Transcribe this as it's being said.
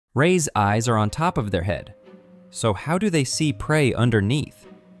Rays' eyes are on top of their head. So how do they see prey underneath,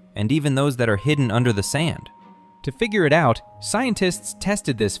 and even those that are hidden under the sand? To figure it out, scientists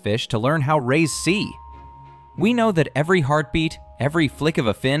tested this fish to learn how rays see. We know that every heartbeat, every flick of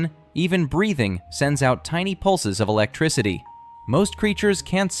a fin, even breathing sends out tiny pulses of electricity. Most creatures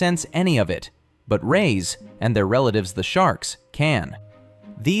can't sense any of it, but rays, and their relatives the sharks, can.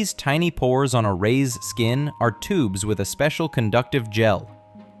 These tiny pores on a ray's skin are tubes with a special conductive gel,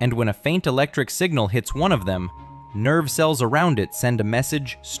 and when a faint electric signal hits one of them, nerve cells around it send a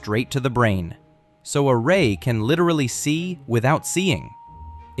message straight to the brain. So a ray can literally see without seeing.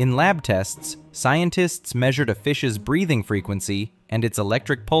 In lab tests, scientists measured a fish's breathing frequency and its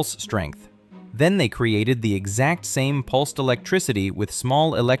electric pulse strength. Then they created the exact same pulsed electricity with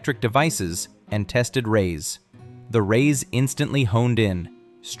small electric devices and tested rays. The rays instantly honed in,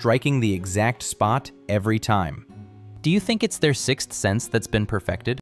 striking the exact spot every time. Do you think it's their sixth sense that's been perfected?